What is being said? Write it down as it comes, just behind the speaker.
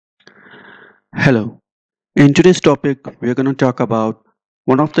Hello. In today's topic, we are going to talk about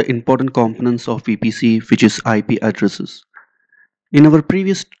one of the important components of VPC, which is IP addresses. In our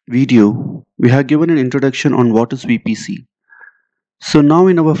previous video, we have given an introduction on what is VPC. So now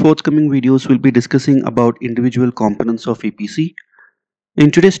in our forthcoming videos, we'll be discussing about individual components of VPC. In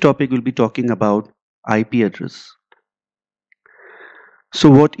today's topic, we'll be talking about IP address.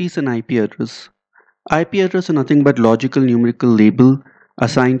 So what is an IP address? IP address is nothing but logical numerical label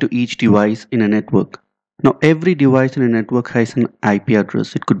assigned to each device in a network. Now every device in a network has an IP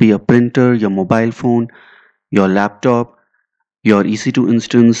address. It could be a printer, your mobile phone, your laptop, your EC2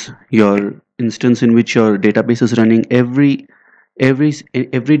 instance, your instance in which your database is running. Every device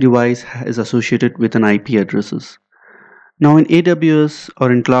is associated with an IP addresses. Now in AWS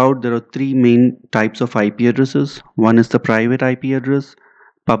or in cloud, there are three main types of IP addresses. One is the private IP address,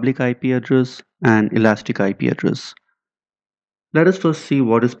 public IP address, and elastic IP address. Let us first see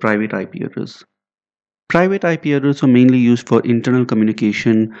what is private IP address. Private IP addresses are mainly used for internal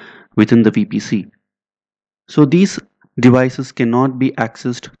communication within the VPC. So these devices cannot be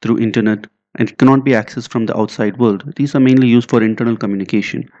accessed through internet and cannot be accessed from the outside world. These are mainly used for internal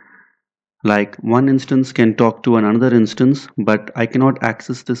communication. Like one instance can talk to another instance, but I cannot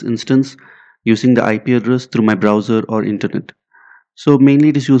access this instance using the IP address through my browser or internet. So mainly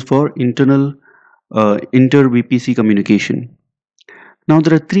it is used for internal inter-VPC communication. Now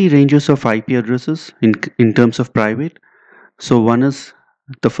there are three ranges of IP addresses in terms of private. So one is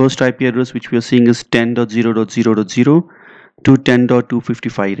the first IP address which we are seeing is 10.0.0.0 to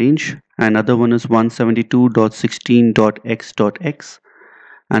 10.255 range. Another one is 172.16.x.x.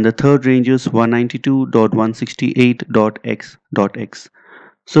 And the third range is 192.168.x.x.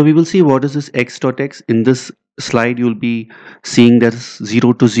 So we will see what is this x.x. In this slide you'll be seeing that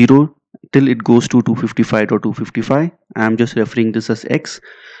 0 to 0 till it goes to 255.255. I'm just referring this as x.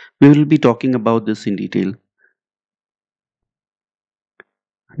 We will be talking about this in detail.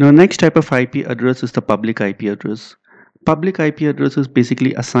 Now next type of IP address is the public IP address. Public IP address is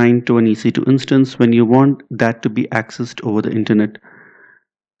basically assigned to an EC2 instance when you want that to be accessed over the internet.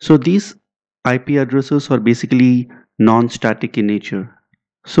 So these IP addresses are basically non-static in nature.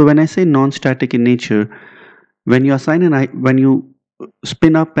 So when I say non-static in nature, when you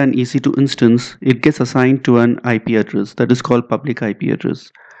spin up an EC2 instance, it gets assigned to an IP address that is called public IP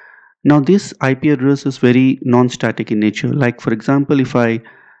address. Now this IP address is very non-static in nature. Like for example, if I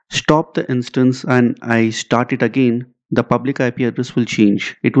stop the instance and I start it again, the public IP address will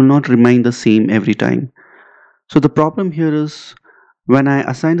change. It will not remain the same every time. So the problem here is when I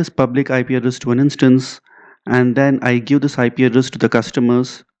assign this public IP address to an instance and then I give this IP address to the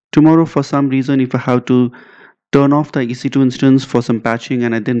customers, tomorrow for some reason if I have to turn off the EC2 instance for some patching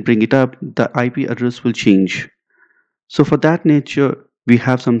and I then bring it up, the IP address will change. So for that nature, we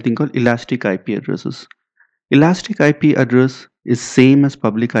have something called elastic IP addresses. Elastic IP address is same as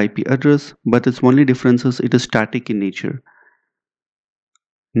public IP address, but its only difference is it is static in nature.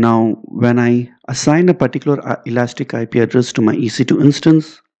 Now, when I assign a particular elastic IP address to my EC2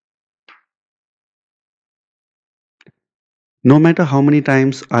 instance, no matter how many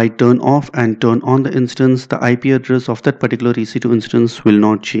times I turn off and turn on the instance, the IP address of that particular EC2 instance will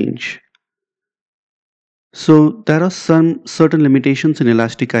not change. So there are some certain limitations in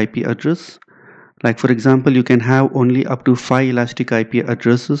elastic IP address. Like for example, you can have only up to 5 elastic IP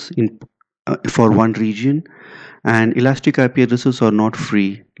addresses for one region, and elastic IP addresses are not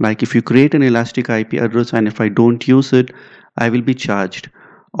free. Like if you create an elastic IP address and if I don't use it, I will be charged.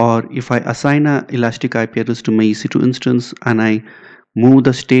 Or if I assign an elastic IP address to my EC2 instance and I move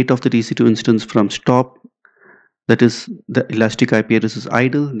the state of the EC2 instance from stop, that is the elastic IP address is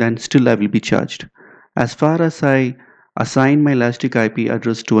idle, then still I will be charged. As far as I assign my elastic IP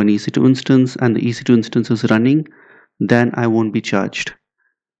address to an EC2 instance and the EC2 instance is running, then I won't be charged.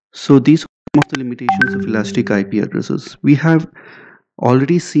 So these are some of the limitations of elastic IP addresses. We have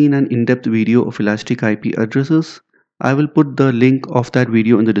already seen an in-depth video of elastic IP addresses. I will put the link of that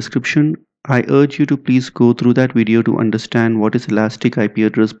video in the description. I urge you to please go through that video to understand what is elastic IP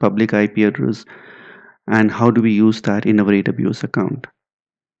address, public IP address, and how do we use that in our AWS account.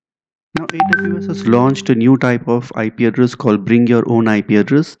 Now AWS has launched a new type of IP address called bring your own IP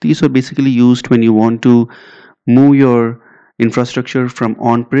address. These are basically used when you want to move your infrastructure from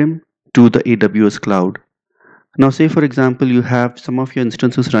on-prem to the AWS cloud. Now say for example you have some of your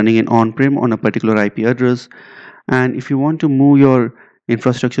instances running in on-prem on a particular IP address, and if you want to move your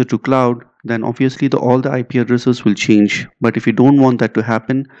infrastructure to cloud, then obviously all the IP addresses will change. But if you don't want that to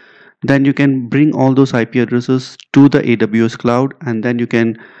happen, then you can bring all those IP addresses to the AWS cloud, and then you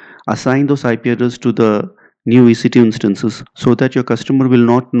can assign those IP addresses to the new EC2 instances so that your customer will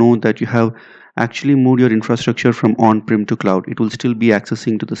not know that you have actually moved your infrastructure from on-prem to cloud. It will still be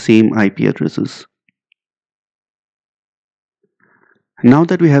accessing to the same IP addresses. Now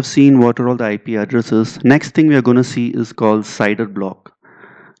that we have seen what are all the IP addresses, next thing we are going to see is called CIDR block.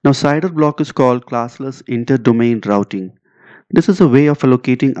 Now CIDR block is called classless inter-domain routing. This is a way of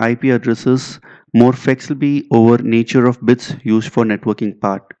allocating IP addresses more flexibly over nature of bits used for networking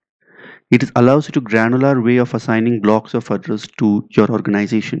part. It allows you to granular way of assigning blocks of address to your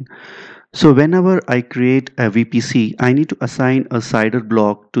organization. So whenever I create a VPC, I need to assign a CIDR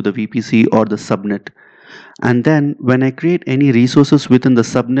block to the VPC or the subnet. And then when I create any resources within the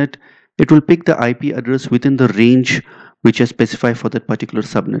subnet, it will pick the IP address within the range which I specify for that particular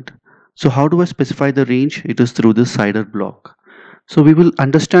subnet. So how do I specify the range? It is through this CIDR block. So we will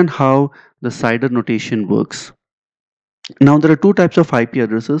understand how the CIDR notation works. Now there are two types of IP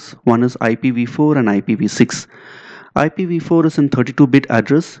addresses. One is IPv4 and IPv6. IPv4 is in 32-bit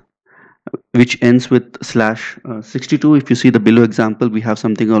address which ends with /62. If you see the below example, we have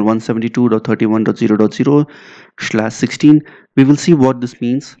something called 172.31.0.0/16. We will see what this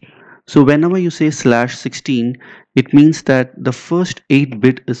means. So whenever you say /16, it means that the first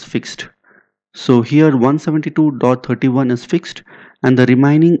 8-bit is fixed. So here 172.31 is fixed and the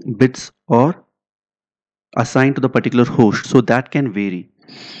remaining bits are assigned to the particular host. So that can vary,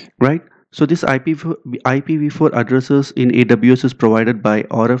 right? So this IPv4 addresses in AWS is provided by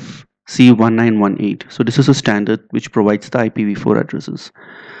RFC1918. So this is a standard which provides the IPv4 addresses.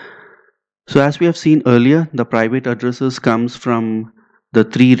 So as we have seen earlier, the private addresses comes from the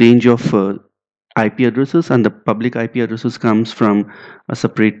three range of IP addresses, and the public IP addresses comes from a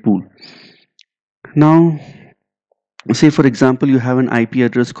separate pool. Now, say for example, you have an IP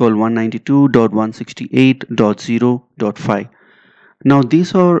address called 192.168.0.5. Now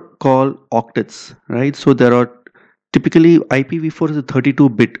these are called octets, right? So there are typically IPv4 is a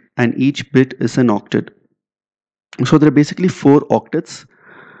 32-bit and each bit is an octet. So there are basically 4 octets.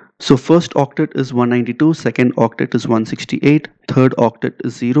 So first octet is 192, second octet is 168, third octet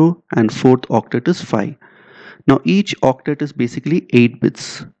is 0, and fourth octet is 5. Now each octet is basically 8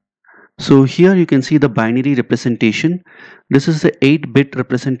 bits. So here you can see the binary representation. This is the 8-bit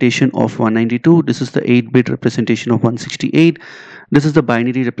representation of 192. This is the 8-bit representation of 168. This is the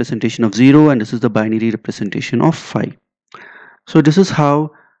binary representation of 0, and this is the binary representation of 5. So this is how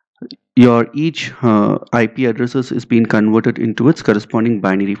your each IP addresses is being converted into its corresponding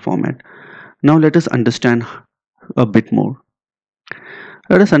binary format. Now let us understand a bit more.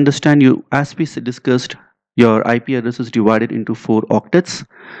 Let us understand as we discussed, your IP address is divided into 4 octets.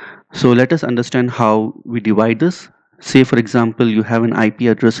 So let us understand how we divide this. Say for example, you have an IP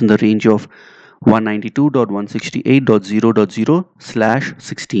address in the range of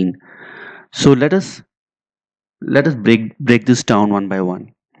 192.168.0.0/16. So let us break this down one by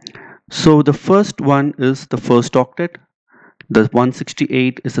one. So the first one is the first octet, the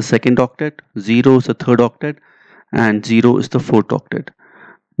 168 is the second octet, 0 is the third octet, and 0 is the fourth octet.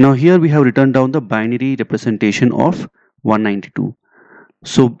 Now here we have written down the binary representation of 192.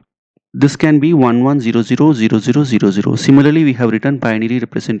 So this can be 11000000. Similarly, we have written binary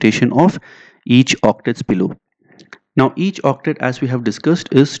representation of each octets below. Now each octet, as we have discussed,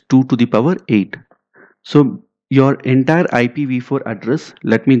 is 2 to the power 8. So your entire IPv4 address,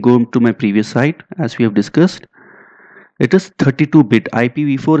 let me go to my previous slide. As we have discussed, it is 32-bit.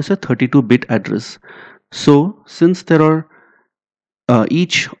 IPv4 is a 32-bit address. So since there are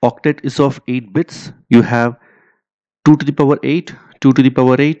each octet is of 8 bits, you have 2 to the power 8, 2 to the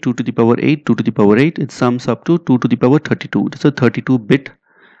power 8, 2 to the power 8, 2 to the power 8. It sums up to 2 to the power 32. It's a 32-bit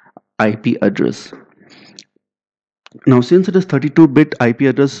IP address. Now since it is 32-bit IP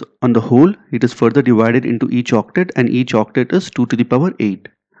address on the whole, it is further divided into each octet, and each octet is 2 to the power 8.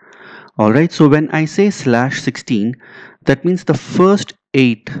 Alright, so when I say /16, that means the first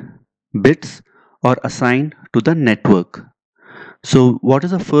 8 bits are assigned to the network. So what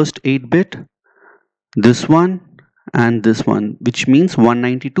is the first 8 bit? This one and this one, which means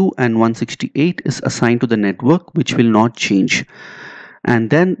 192 and 168 is assigned to the network, which will not change. And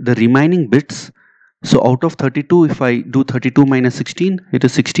then the remaining bits, so out of 32, if I do 32 minus 16, it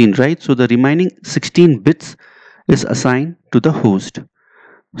is 16, right? So the remaining 16 bits is assigned to the host.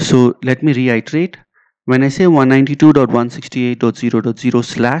 So let me reiterate. When I say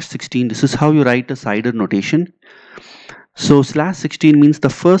 192.168.0.0/16, this is how you write a CIDR notation. So /16 means the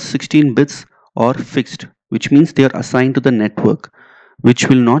first 16 bits are fixed, which means they are assigned to the network, which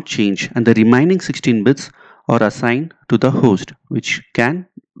will not change, and the remaining 16 bits are assigned to the host, which can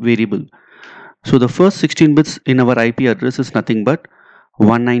variable. So the first 16 bits in our IP address is nothing but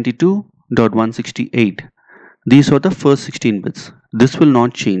 192.168. These are the first 16 bits. This will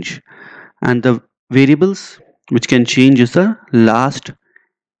not change. and the variables which can change is the last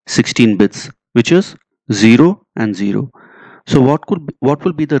 16 bits, which is 0 and 0. So what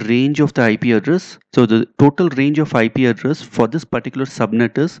will be the range of the IP address? So the total range of IP address for this particular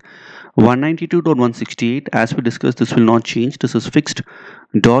subnet is 192.168. As we discussed, this will not change. This is fixed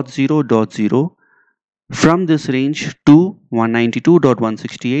 .0.0 from this range to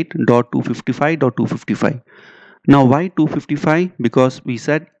 192.168.255.255. Now why 255? Because we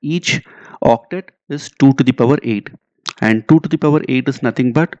said each octet is 2 to the power 8 and 2 to the power 8 is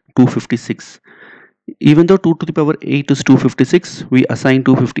nothing but 256. Even though 2 to the power 8 is 256, we assign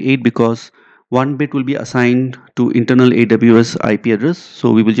 258 because one bit will be assigned to internal AWS IP address.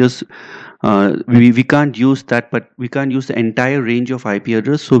 So we will just we can't use that, but we can't use the entire range of IP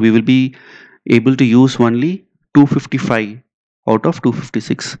address. So we will be able to use only 255 out of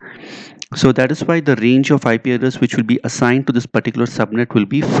 256. So that is why the range of IP address which will be assigned to this particular subnet will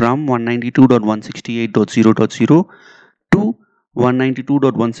be from 192.168.0.0 to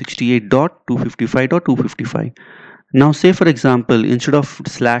 192.168.255.255. Now say for example, instead of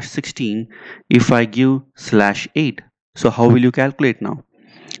 /16, if I give /8, so how will you calculate now?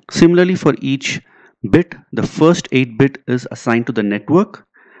 Similarly, for each bit, the first 8 bit is assigned to the network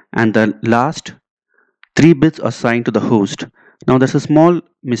and the last 3 bits assigned to the host. Now there's a small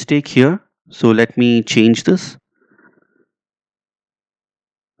mistake here, so let me change this.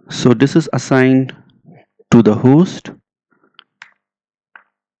 So this is assigned to the host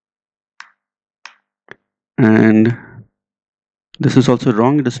and this is also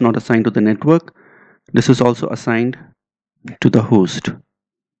wrong. It is not assigned to the network. This is also assigned to the host,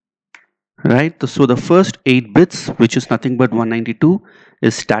 right? So the first 8 bits, which is nothing but 192,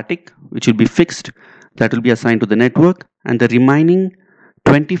 is static, which will be fixed, that will be assigned to the network, and the remaining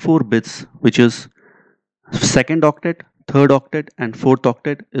 24 bits, which is second octet, third octet and fourth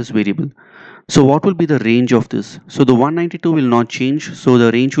octet, is variable. So what will be the range of this? So the 192 will not change, so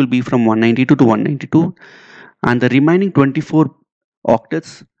the range will be from 192 to 192, and the remaining 24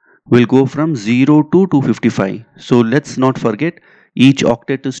 octets will go from 0 to 255. So let's not forget, each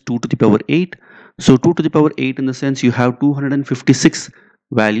octet is 2 to the power 8. So 2 to the power 8 in the sense you have 256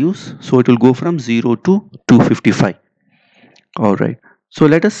 values. So it will go from 0 to 255. Alright. So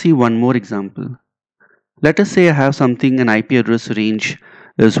let us see one more example. Let us say I have something, an IP address range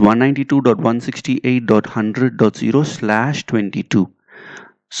is 192.168.100.0/22.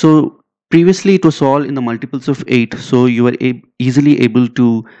 So previously it was all in the multiples of 8, so you were easily able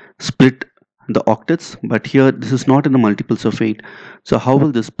to split the octets, but here this is not in the multiples of 8. So how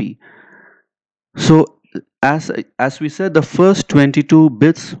will this be? So as we said, the first 22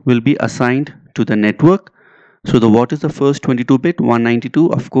 bits will be assigned to the network. So what is the first 22 bit?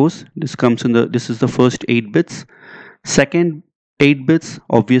 192, of course. This is the first 8 bits. Second 8 bits,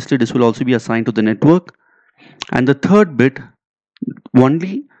 obviously this will also be assigned to the network. And the third bit,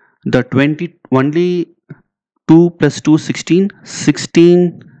 only 2 plus 2, 16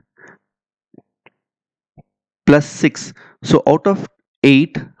 plus 6. So out of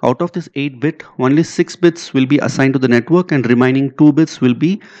this 8 bit, only 6 bits will be assigned to the network and remaining 2 bits will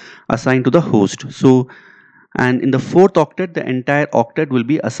be assigned to the host. So, and in the fourth octet, the entire octet will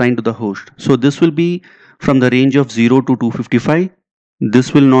be assigned to the host. So this will be from the range of 0 to 255.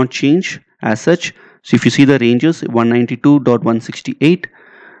 This will not change as such. So if you see the ranges, 192.168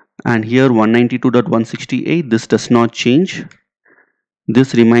 and here 192.168, this does not change.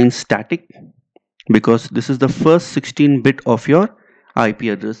 This remains static because this is the first 16 bit of your IP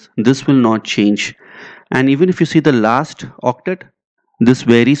address. This will not change. And even if you see the last octet, this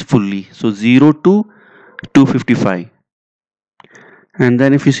varies fully. So 0 to 255. And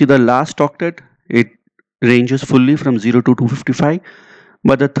then if you see the last octet, it ranges fully from 0 to 255.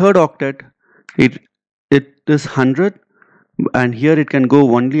 But the third octet, it is 100, and here it can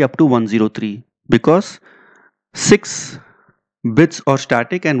go only up to 103 because 6 bits are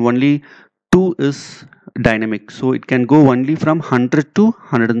static and only 2 is dynamic. So it can go only from 100 to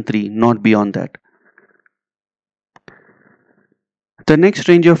 103, not beyond that. The next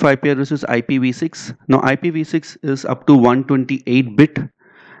range of IP address is IPv6. Now IPv6 is up to 128 bit,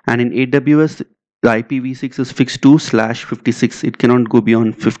 and in AWS the IPv6 is fixed to /56. It cannot go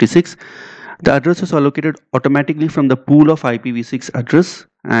beyond 56. The address is allocated automatically from the pool of IPv6 address,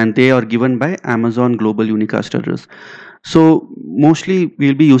 and they are given by Amazon Global Unicast address. So mostly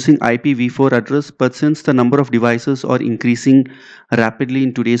we'll be using IPv4 address, but since the number of devices are increasing rapidly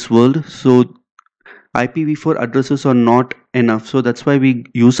in today's world, so IPv4 addresses are not enough. So that's why we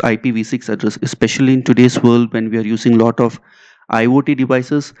use IPv6 address, especially in today's world when we are using a lot of IoT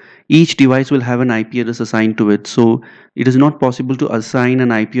devices, each device will have an IP address assigned to it. So it is not possible to assign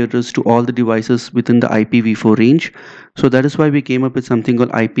an IP address to all the devices within the IPv4 range. So that is why we came up with something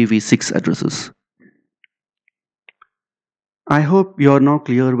called IPv6 addresses. I hope you are now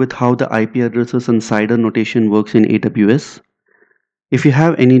clear with how the IP addresses and CIDR notation works in AWS. If you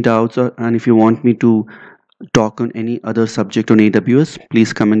have any doubts and if you want me to talk on any other subject on AWS,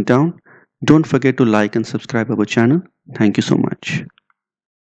 please comment down. Don't forget to like and subscribe our channel. Thank you so much.